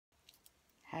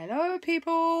Hello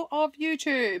people of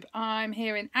YouTube, I'm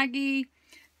here in Aggy.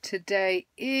 Today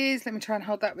is, let me try and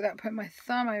hold that without putting my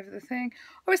thumb over the thing.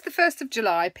 Oh, it's the 1st of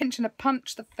July, pinch and a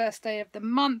punch, the first day of the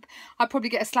month. I'd probably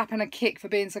get a slap and a kick for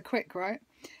being so quick, right?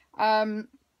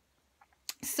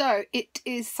 So it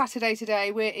is Saturday today.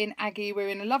 We're in Aggy. We're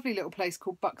in a lovely little place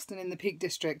called Buxton in the Peak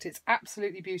District. It's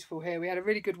absolutely beautiful here. We had a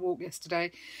really good walk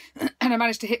yesterday and I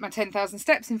managed to hit my 10,000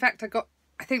 steps. In fact,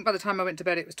 I think by the time I went to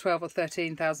bed it was 12 or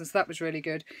 13,000, so that was really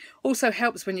good. Also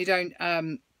helps when you don't,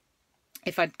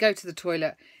 if I go to the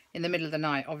toilet in the middle of the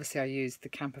night, obviously I use the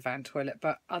camper van toilet,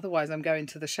 but otherwise I'm going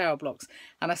to the shower blocks,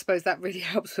 and I suppose that really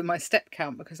helps with my step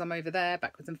count because I'm over there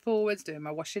backwards and forwards doing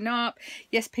my washing up.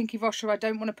 Yes, Pinky Washer, I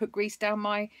don't want to put grease down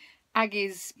my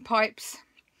Aggy's pipes.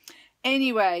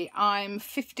 Anyway, I'm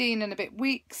 15 and a bit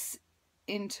weeks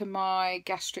into my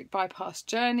gastric bypass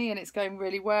journey and it's going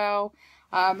really well.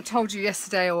 I told you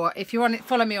yesterday, or if you want to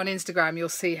follow me on Instagram, you'll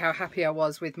see how happy I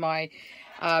was with my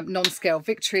non-scale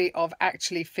victory of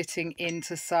actually fitting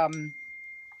into some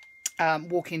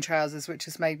walking trousers, which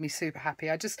has made me super happy.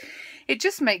 It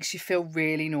just makes you feel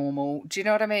really normal. Do you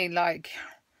know what I mean? Like,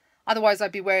 otherwise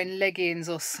I'd be wearing leggings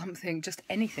or something, just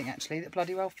anything actually that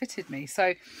bloody well fitted me.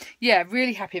 So yeah,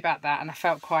 really happy about that, and I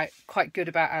felt quite good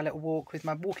about our little walk with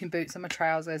my walking boots and my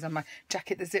trousers and my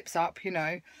jacket that zips up, you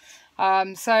know.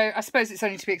 So I suppose it's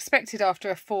only to be expected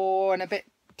after a 4 and a bit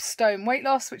stone weight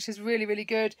loss, which is really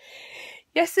good.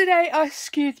 Yesterday I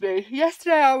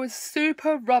was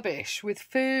super rubbish with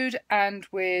food and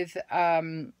with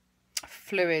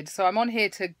fluid. So I'm on here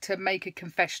to make a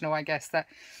confessional, I guess, that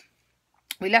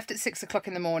we left at 6 o'clock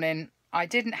in the morning. I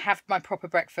didn't have my proper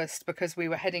breakfast because we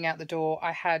were heading out the door.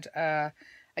 I had a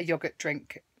yogurt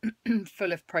drink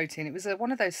full of protein. It was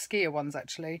one of those skier ones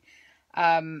actually.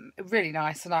 Really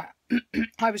nice, and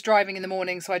I was driving in the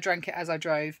morning, so I drank it as I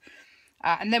drove,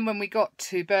 and then when we got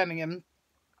to Birmingham,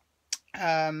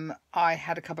 I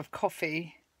had a cup of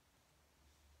coffee,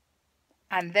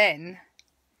 and then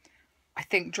I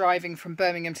think driving from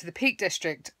Birmingham to the Peak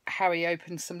District, Harry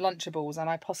opened some Lunchables and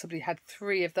I possibly had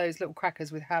 3 of those little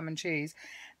crackers with ham and cheese.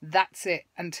 That's it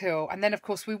and then of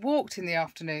course we walked in the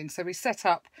afternoon, so we set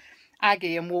up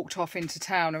Aggy and walked off into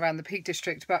town around the Peak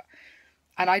District,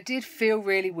 and I did feel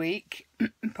really weak,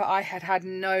 but I had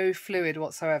no fluid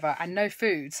whatsoever and no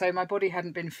food. So my body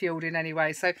hadn't been fueled in any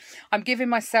way. So I'm giving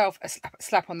myself a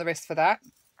slap on the wrist for that.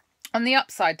 On the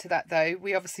upside to that, though,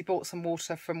 we obviously bought some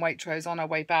water from Waitrose on our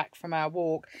way back from our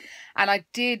walk. And I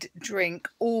did drink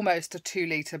almost a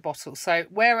 2-litre bottle. So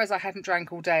whereas I hadn't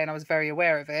drank all day and I was very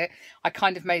aware of it, I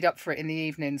kind of made up for it in the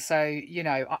evening. So, you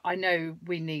know, I know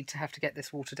we need to have to get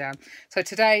this water down. So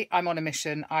today I'm on a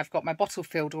mission. I've got my bottle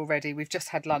filled already. We've just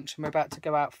had lunch and we're about to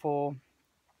go out for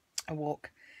a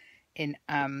walk.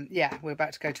 We're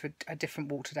about to go to a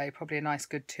different walk today, probably a nice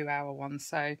good 2-hour one.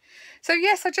 So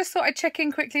yes, I just thought I'd check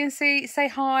in quickly and say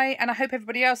hi, and I hope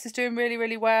everybody else is doing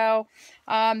really well.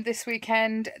 This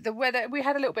weekend, the weather, we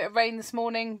had a little bit of rain this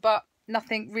morning, but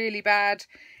nothing really bad.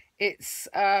 It's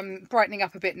brightening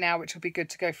up a bit now, which will be good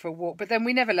to go for a walk. But then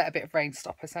we never let a bit of rain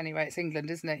stop us anyway. It's England,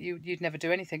 isn't it? You'd never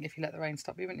do anything if you let the rain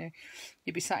stop you, wouldn't you?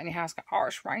 You'd be sat in your house going, oh,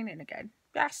 it's raining again.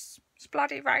 Yes, it's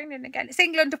bloody raining again. It's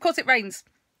England, of course it rains.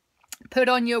 Put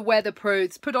on your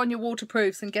weatherproofs, put on your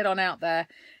waterproofs and get on out there.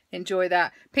 Enjoy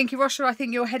that. Pinky Washer, I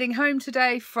think you're heading home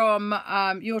today from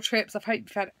your trips. I hope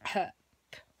you've had...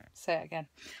 say it again.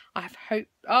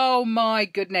 Oh my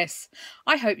goodness.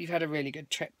 I hope you've had a really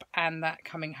good trip and that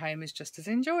coming home is just as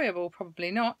enjoyable. Probably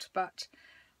not, but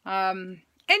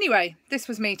anyway, this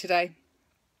was me today.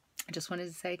 I just wanted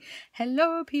to say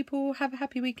hello people, have a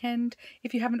happy weekend.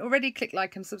 If you haven't already, click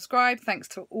like and subscribe. Thanks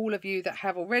to all of you that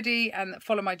have already and that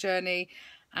follow my journey,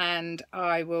 and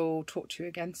I will talk to you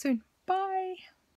again soon. Bye.